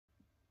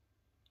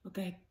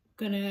We're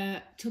going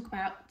to talk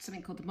about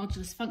something called the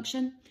modulus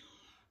function.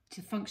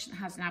 The function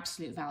has an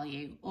absolute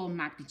value or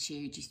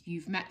magnitude.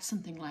 You've met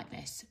something like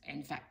this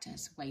in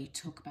vectors where you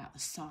talk about the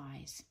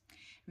size.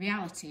 In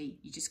reality,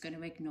 you're just going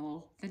to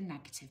ignore the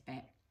negative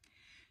bit.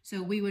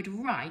 So we would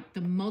write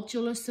the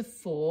modulus of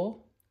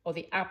 4, or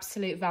the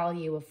absolute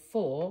value of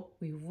 4,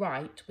 we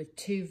write with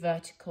 2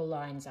 vertical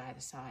lines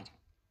either side.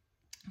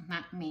 And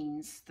that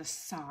means the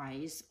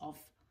size of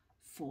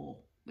 4,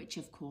 which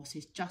of course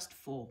is just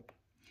 4.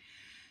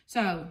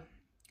 So,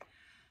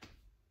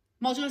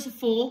 modulus of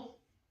 4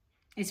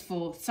 is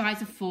 4.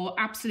 Size of 4,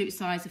 absolute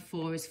size of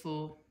 4 is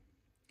 4.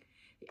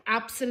 The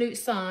absolute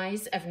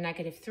size of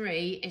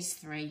 -3 is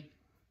 3.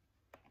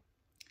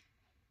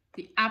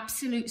 The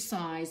absolute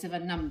size of a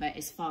number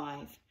is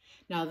 5.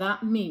 Now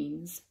that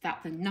means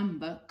that the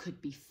number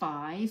could be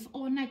 5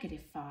 or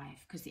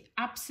 -5, because the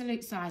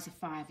absolute size of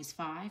 5 is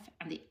 5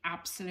 and the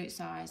absolute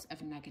size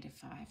of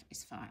 -5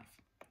 is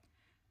 5.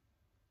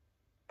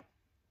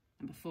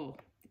 Number 4.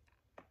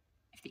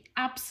 If the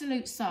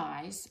absolute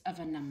size of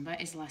a number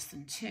is less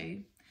than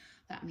 2,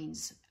 that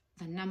means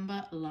the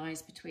number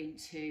lies between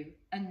 2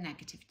 and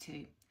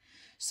 -2.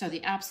 So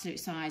the absolute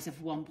size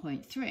of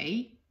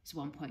 1.3 is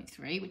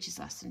 1.3, which is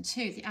less than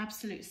 2. The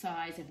absolute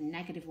size of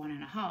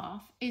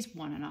 -1.5 is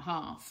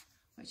 1.5,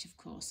 which of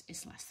course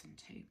is less than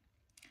 2.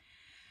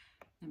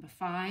 Number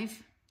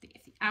 5,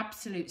 if the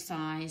absolute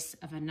size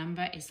of a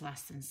number is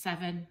less than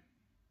 7,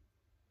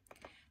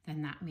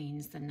 then that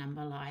means the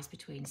number lies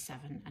between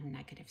 7 and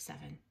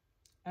 -7.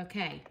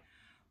 Okay,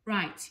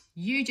 right,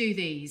 you do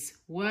these,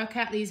 work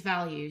out these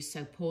values.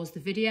 So pause the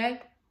video,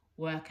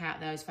 work out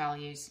those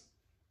values.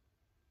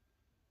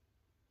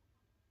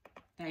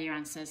 There are your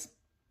answers.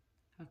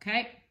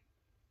 Okay.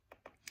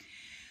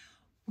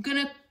 We're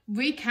going to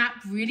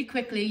recap really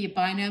quickly your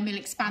binomial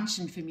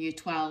expansion from year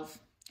 12.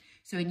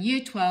 So in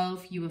year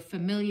 12, you were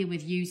familiar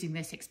with using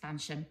this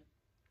expansion.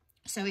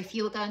 So if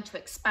you were going to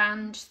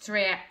expand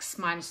 3x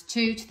minus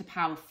 2 to the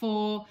power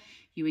 4,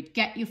 you would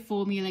get your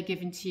formula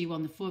given to you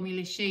on the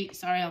formula sheet.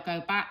 Sorry, I'll go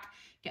back.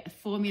 Get the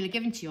formula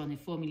given to you on the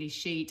formula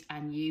sheet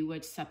and you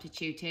would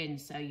substitute in.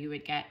 So you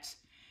would get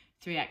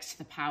 3x to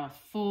the power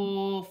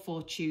 4,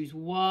 4 choose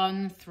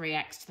 1,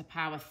 3x to the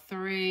power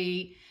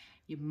 3,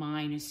 you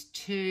minus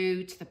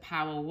 2 to the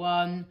power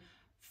 1,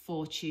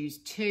 4 choose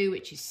 2,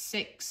 which is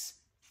 6,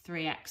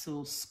 3x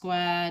all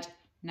squared,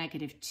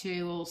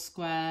 -2 all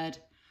squared,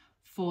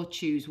 4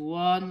 choose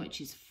 1, which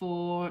is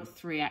 4,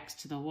 3x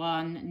to the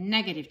 1,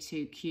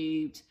 -2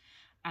 cubed,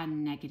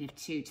 and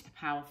 -2 to the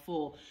power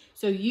 4.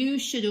 So you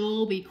should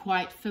all be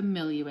quite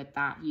familiar with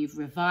that. You've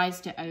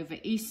revised it over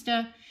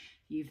Easter.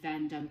 You've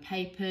then done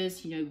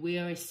papers. You know,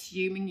 we're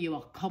assuming you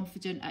are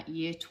confident at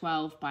year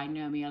 12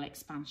 binomial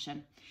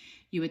expansion.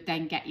 You would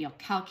then get your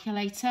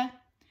calculator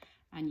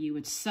and you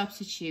would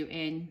substitute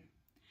in.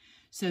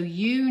 So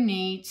you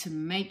need to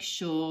make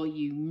sure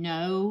you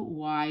know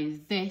why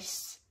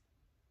this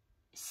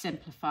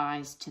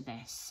simplifies to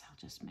this. I'll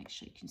just make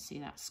sure you can see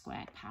that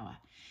squared power.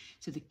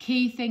 So the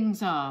key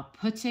things are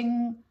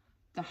putting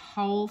the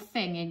whole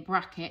thing in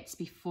brackets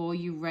before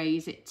you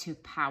raise it to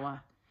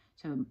power.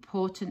 So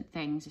important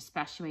things,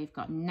 especially where you've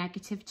got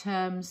negative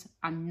terms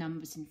and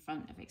numbers in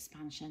front of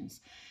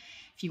expansions.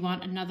 If you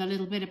want another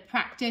little bit of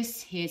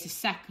practice, here's a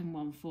second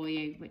one for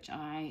you, which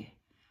I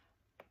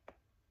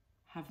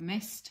have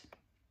missed.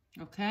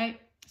 Okay,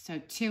 so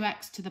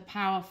 2x to the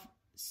power,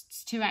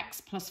 2x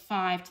plus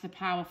 5 to the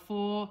power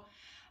 4.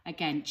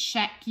 Again,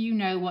 check you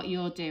know what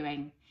you're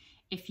doing.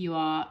 If you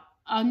are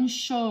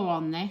unsure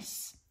on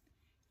this,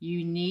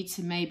 you need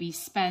to maybe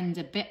spend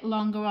a bit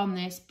longer on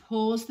this,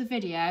 pause the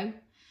video,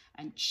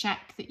 and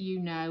check that you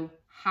know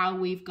how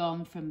we've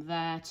gone from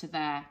there to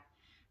there,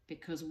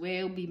 because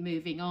we'll be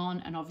moving on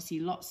and obviously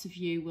lots of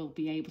you will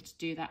be able to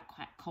do that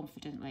quite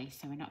confidently,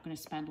 so we're not going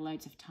to spend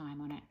loads of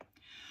time on it.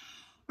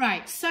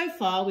 Right, so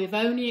far we've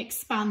only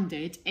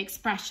expanded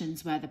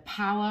expressions where the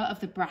power of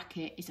the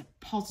bracket is a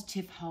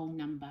positive whole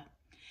number.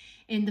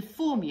 In the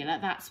formula,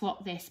 that's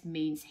what this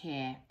means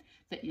here,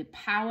 that the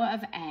power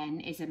of n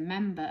is a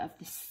member of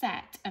the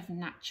set of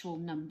natural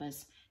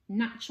numbers.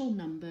 Natural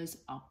numbers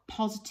are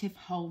positive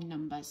whole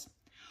numbers.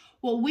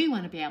 What we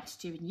want to be able to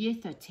do in year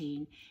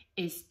 13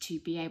 is to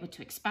be able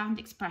to expand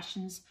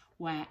expressions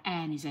where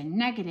n is a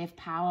negative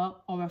power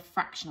or a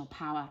fractional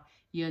power.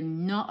 You're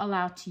not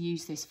allowed to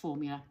use this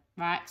formula,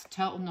 right? It's a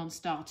total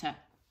non-starter.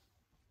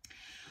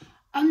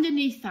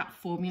 Underneath that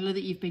formula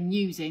that you've been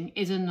using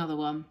is another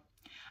one.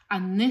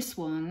 And this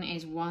one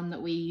is one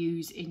that we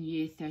use in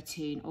year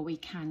 13, or we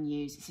can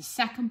use. It's a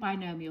second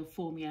binomial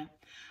formula,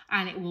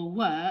 and it will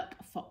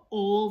work for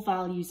all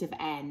values of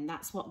n.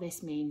 That's what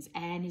this means.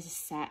 N is a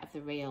set of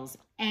the reals.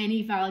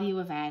 Any value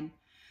of n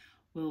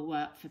will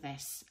work for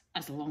this,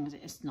 as long as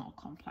it is not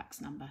a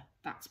complex number.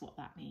 That's what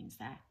that means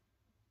there.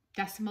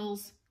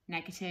 Decimals,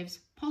 negatives,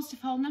 positive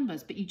whole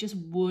numbers, but you just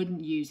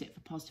wouldn't use it for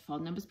positive whole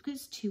numbers because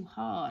it's too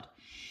hard.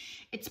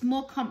 It's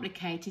more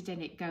complicated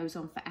and it goes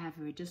on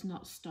forever. It does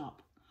not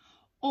stop.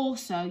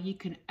 Also, you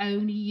can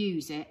only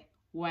use it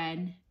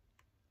when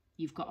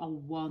you've got a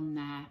 1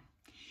 there.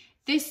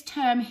 This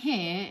term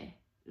here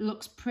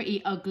looks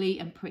pretty ugly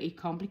and pretty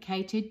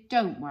complicated.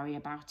 Don't worry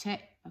about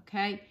it,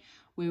 okay?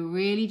 We're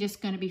really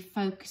just going to be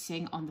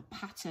focusing on the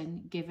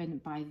pattern given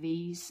by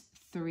these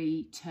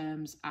three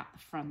terms at the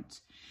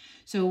front.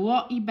 So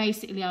what you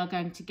basically are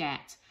going to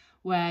get,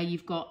 where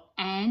you've got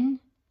n,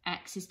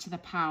 x is to the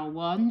power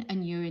 1,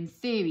 and you're in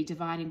theory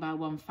dividing by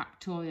 1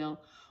 factorial.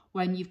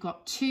 When you've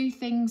got two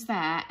things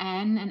there,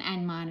 n and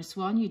n minus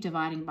 1, you're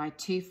dividing by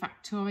 2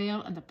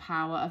 factorial, and the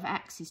power of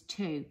x is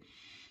 2.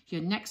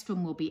 Your next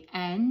one will be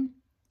n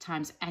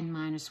times n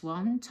minus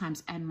 1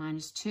 times n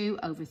minus 2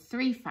 over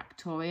 3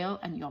 factorial,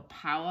 and your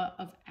power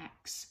of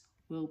x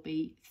will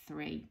be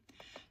 3.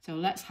 So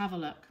let's have a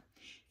look.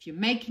 If you're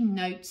making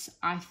notes,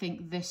 I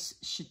think this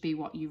should be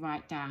what you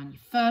write down. Your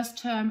first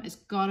term has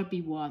got to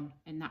be 1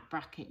 in that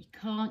bracket. You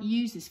can't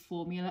use this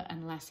formula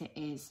unless it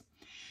is,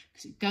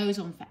 because it goes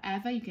on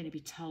forever. You're going to be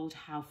told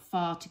how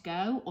far to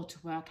go or to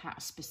work out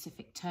a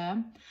specific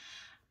term.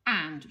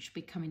 And, which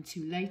we'll be coming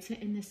to later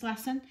in this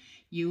lesson,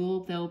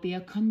 there'll be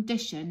a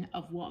condition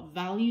of what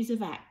values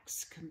of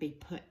x can be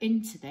put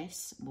into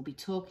this. We'll be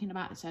talking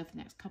about this over the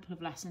next couple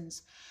of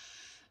lessons.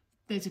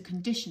 There's a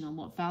condition on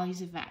what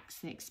values of x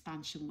the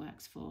expansion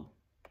works for.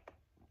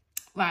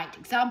 Right,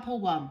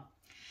 example 1.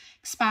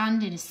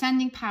 Expand in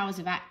ascending powers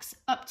of x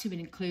up to and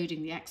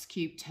including the x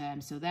cubed term.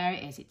 So there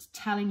it is. It's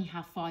telling you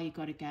how far you've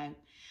got to go.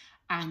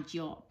 And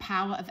your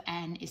power of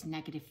n is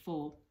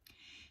 -4.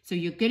 So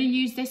you're going to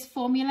use this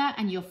formula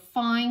and you're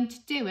fine to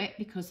do it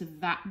because of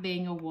that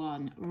being a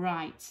 1.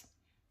 Right.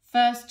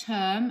 First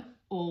term,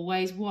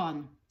 always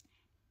 1.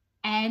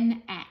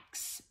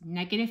 nx,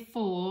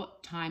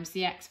 -4 times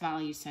the x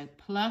value. So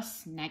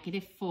plus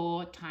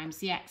 -4 times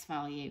the x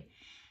value.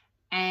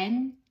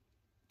 N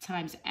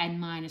times n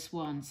minus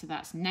 1. So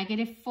that's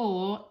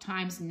 -4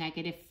 times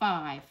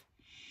 -5.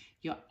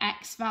 Your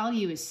x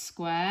value is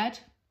squared.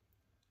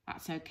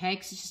 That's okay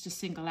because it's just a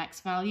single x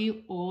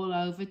value all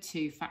over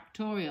 2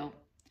 factorial.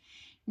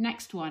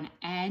 Next one,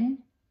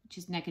 n, which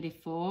is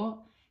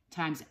 -4,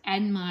 times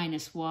n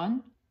minus 1,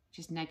 which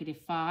is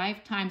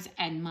 -5, times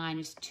n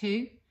minus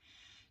 2,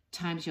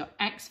 times your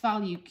x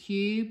value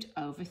cubed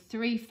over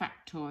 3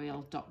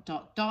 factorial, ...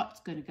 It's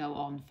going to go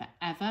on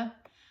forever.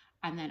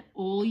 And then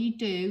all you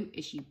do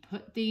is you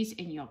put these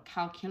in your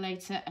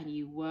calculator and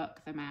you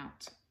work them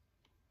out.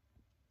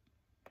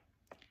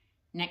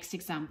 Next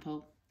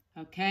example.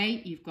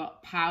 Okay, you've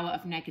got power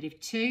of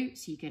 -2,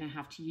 so you're going to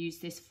have to use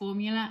this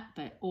formula,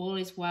 but all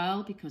is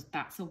well because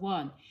that's a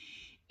 1.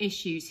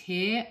 Issues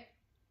here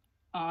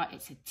are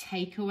it's a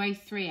takeaway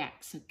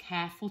 3x, so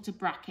careful to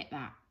bracket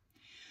that.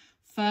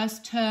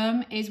 First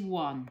term is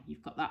 1.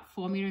 You've got that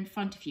formula in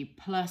front of you,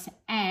 plus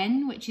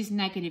n, which is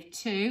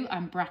 -2.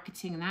 I'm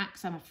bracketing that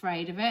because I'm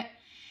afraid of it.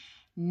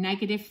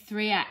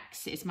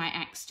 -3x is my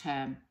x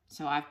term,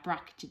 so I've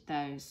bracketed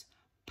those.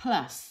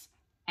 Plus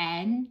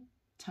n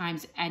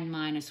times n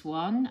minus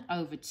 1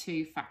 over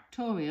 2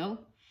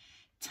 factorial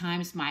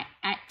times my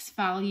x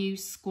value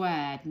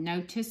squared.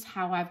 Notice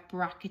how I've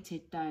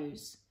bracketed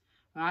those,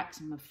 right? Because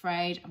I'm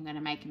afraid I'm going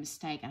to make a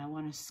mistake and I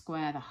want to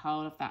square the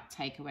whole of that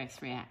takeaway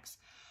 3x.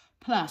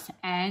 Plus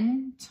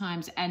n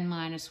times n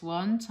minus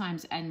 1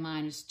 times n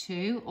minus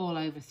 2 all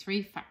over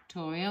 3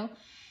 factorial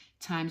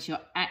times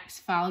your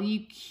x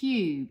value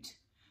cubed.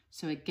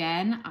 So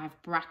again,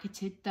 I've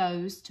bracketed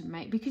those to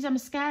make, because I'm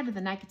scared of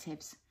the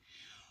negatives.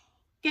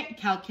 Get your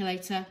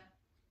calculator,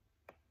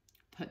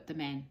 put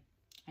them in.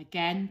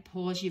 Again,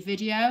 pause your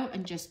video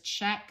and just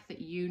check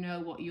that you know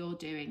what you're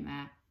doing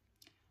there.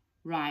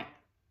 Right.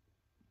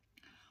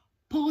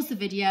 Pause the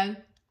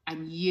video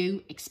and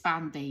you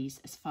expand these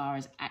as far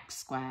as x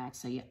squared.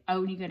 So you're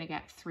only going to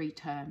get 3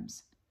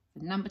 terms.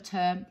 The number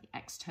term, the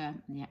x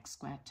term, and the x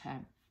squared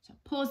term. So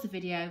pause the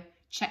video,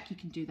 check you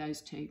can do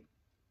those two.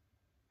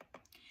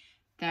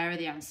 There are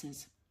the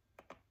answers.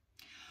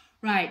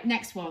 Right,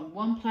 next one,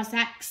 1 plus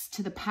x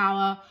to the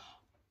power,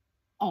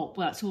 oh,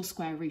 well, it's all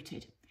square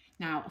rooted.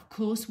 Now, of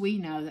course, we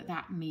know that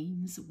that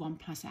means 1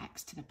 plus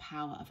x to the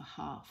power of a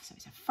half. So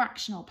it's a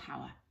fractional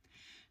power.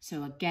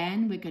 So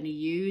again, we're going to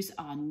use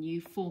our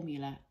new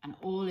formula, and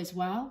all is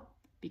well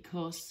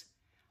because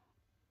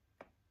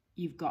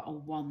you've got a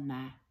 1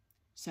 there.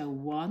 So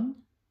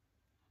 1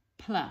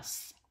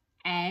 plus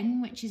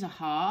n, which is a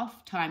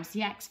half, times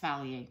the x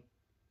value,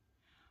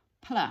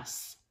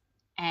 plus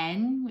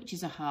n, which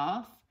is a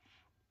half,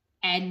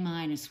 n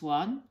minus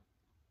 1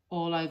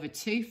 all over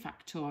 2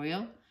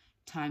 factorial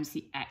times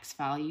the x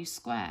value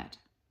squared.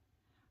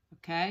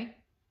 Okay,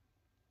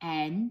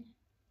 n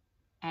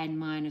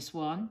minus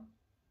 1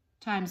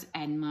 times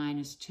n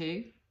minus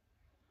 2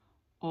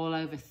 all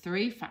over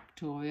 3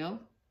 factorial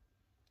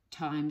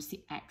times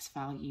the x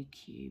value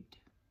cubed.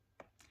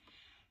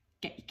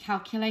 Get your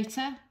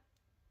calculator,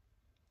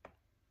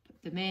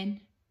 put them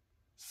in,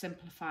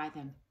 simplify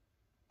them.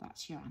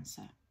 That's your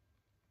answer.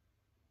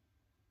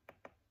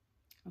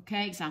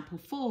 Okay, example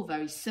 4,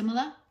 very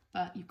similar,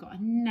 but you've got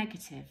a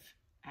negative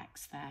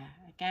x there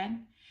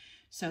again.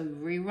 So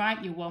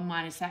rewrite your 1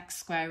 minus x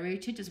square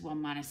rooted as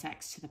 1 minus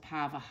x to the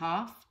power of a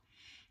half.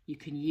 You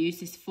can use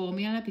this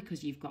formula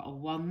because you've got a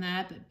 1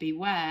 there, but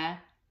beware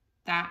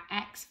that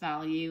x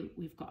value,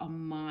 we've got a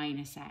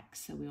minus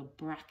x, so we'll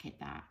bracket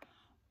that.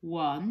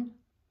 1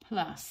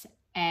 plus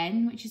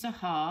n, which is a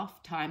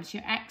half, times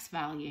your x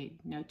value.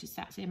 Notice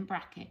that's in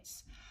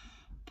brackets.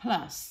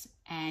 Plus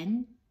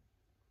n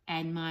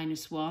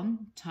minus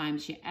 1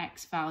 times your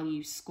x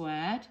value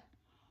squared,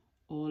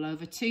 all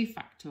over 2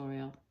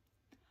 factorial.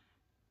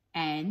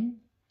 n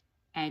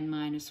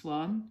minus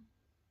 1,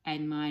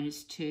 n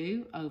minus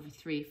 2 over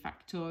 3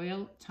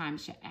 factorial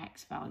times your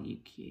x value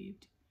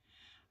cubed.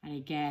 And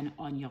again,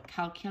 on your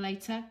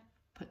calculator,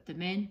 put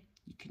them in.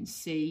 You can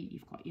see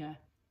you've got your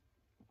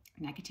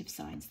negative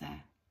signs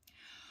there.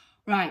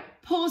 Right,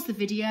 pause the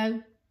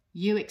video.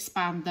 You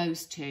expand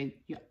those two.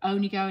 You're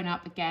only going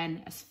up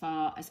again as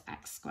far as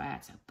x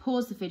squared. So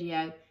pause the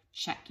video,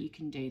 check you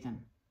can do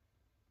them.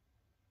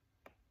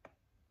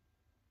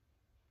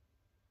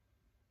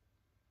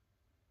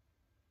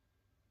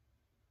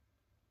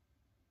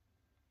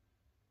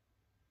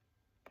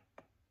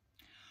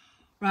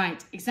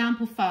 Right,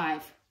 example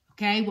 5.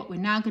 Okay, what we're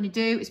now going to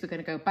do is we're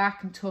going to go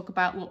back and talk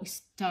about what we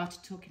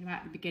started talking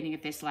about at the beginning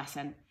of this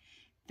lesson.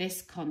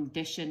 This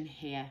condition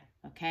here.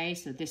 Okay,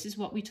 so this is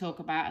what we talk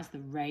about as the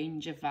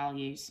range of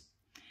values.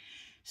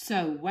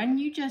 So when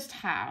you just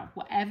have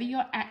whatever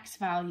your x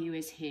value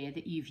is here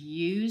that you've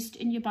used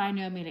in your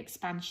binomial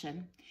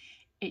expansion,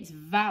 it's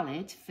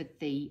valid for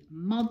the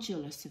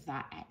modulus of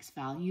that x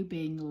value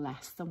being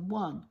less than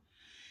 1.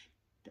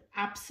 The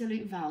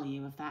absolute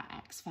value of that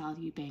x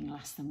value being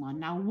less than 1.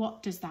 Now,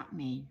 what does that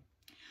mean?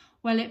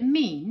 Well, it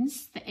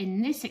means that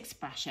in this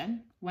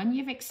expression, when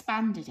you've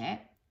expanded it,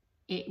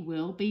 it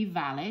will be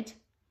valid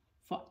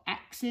for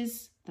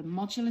x's, the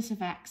modulus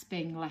of x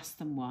being less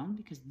than 1,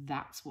 because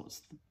that's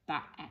what's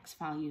that x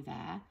value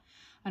there.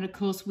 And of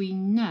course, we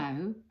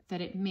know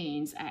that it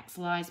means x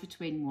lies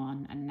between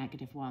 1 and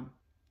negative 1.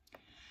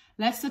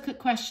 Let's look at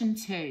question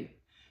 2.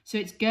 So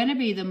it's going to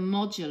be the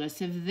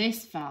modulus of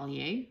this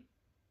value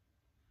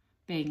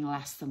being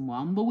less than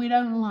 1, but we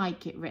don't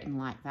like it written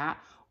like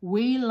that.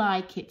 We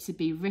like it to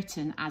be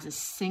written as a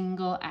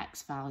single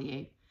x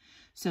value.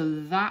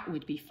 So that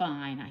would be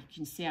fine. I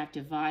can see I've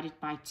divided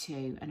by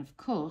 2. And of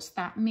course,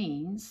 that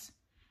means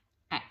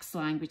x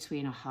lying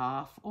between a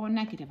half or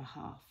negative a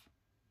half.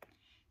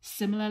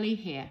 Similarly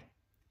here,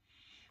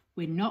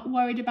 we're not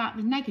worried about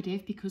the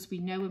negative because we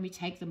know when we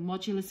take the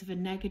modulus of a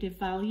negative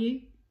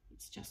value,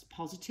 it's just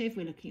positive.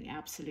 We're looking at the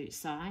absolute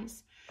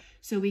size.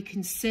 So we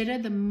consider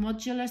the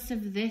modulus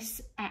of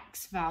this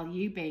x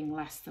value being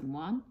less than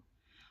 1,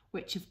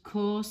 which of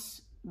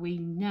course we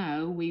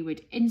know we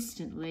would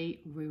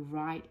instantly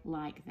rewrite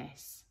like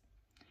this.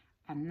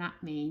 And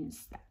that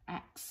means that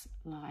x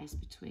lies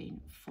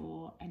between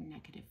 4 and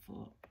negative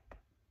 4.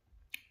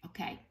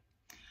 Okay,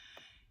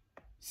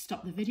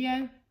 stop the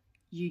video,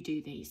 you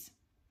do these.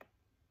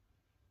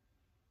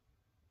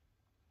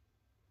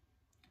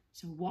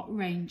 So what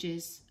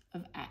ranges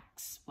of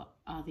x, what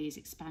are these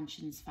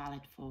expansions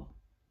valid for?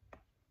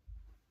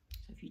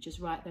 So if you just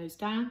write those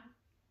down,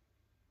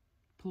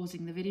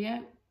 pausing the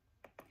video.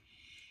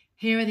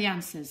 Here are the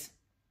answers,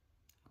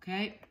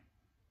 okay?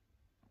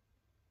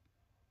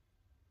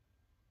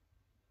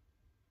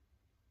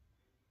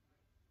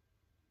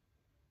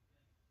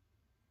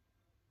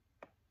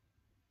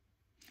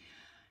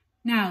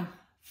 Now,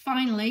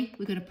 finally,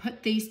 we're going to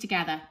put these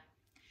together.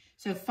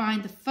 So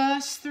find the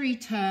first 3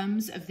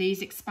 terms of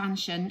these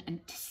expansion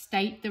and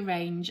state the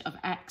range of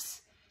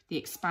x the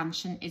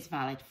expansion is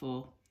valid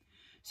for.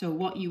 So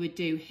what you would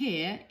do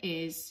here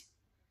is,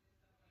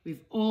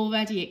 we've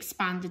already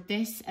expanded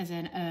this as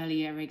an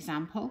earlier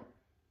example.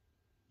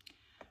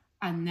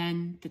 And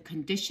then the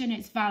condition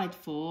it's valid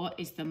for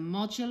is the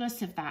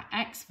modulus of that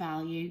x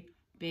value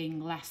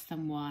being less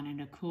than 1.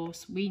 And of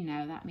course, we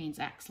know that means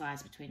x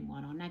lies between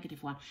 1 or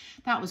negative 1.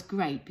 That was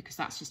great because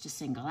that's just a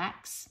single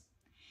x.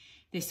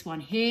 This one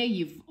here,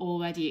 you've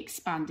already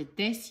expanded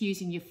this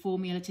using your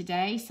formula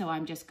today. So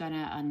I'm just going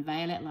to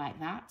unveil it like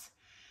that.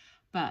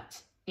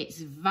 But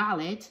it's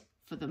valid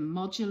for the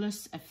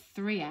modulus of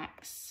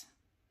 3x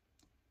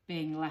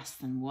being less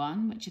than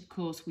 1, which of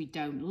course we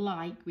don't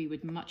like. We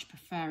would much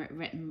prefer it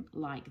written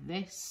like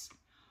this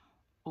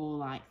or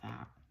like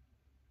that.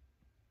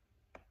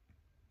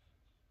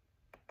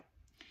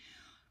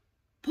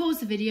 Pause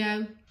the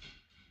video,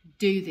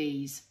 do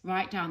these.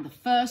 Write down the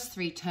first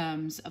 3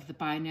 terms of the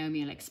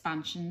binomial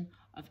expansion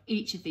of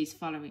each of these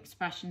following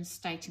expressions,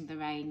 stating the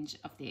range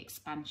of the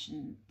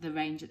expansion, the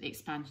range that the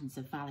expansions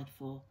are valid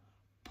for.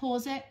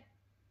 Pause it,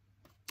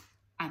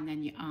 and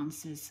then your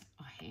answers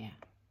are here.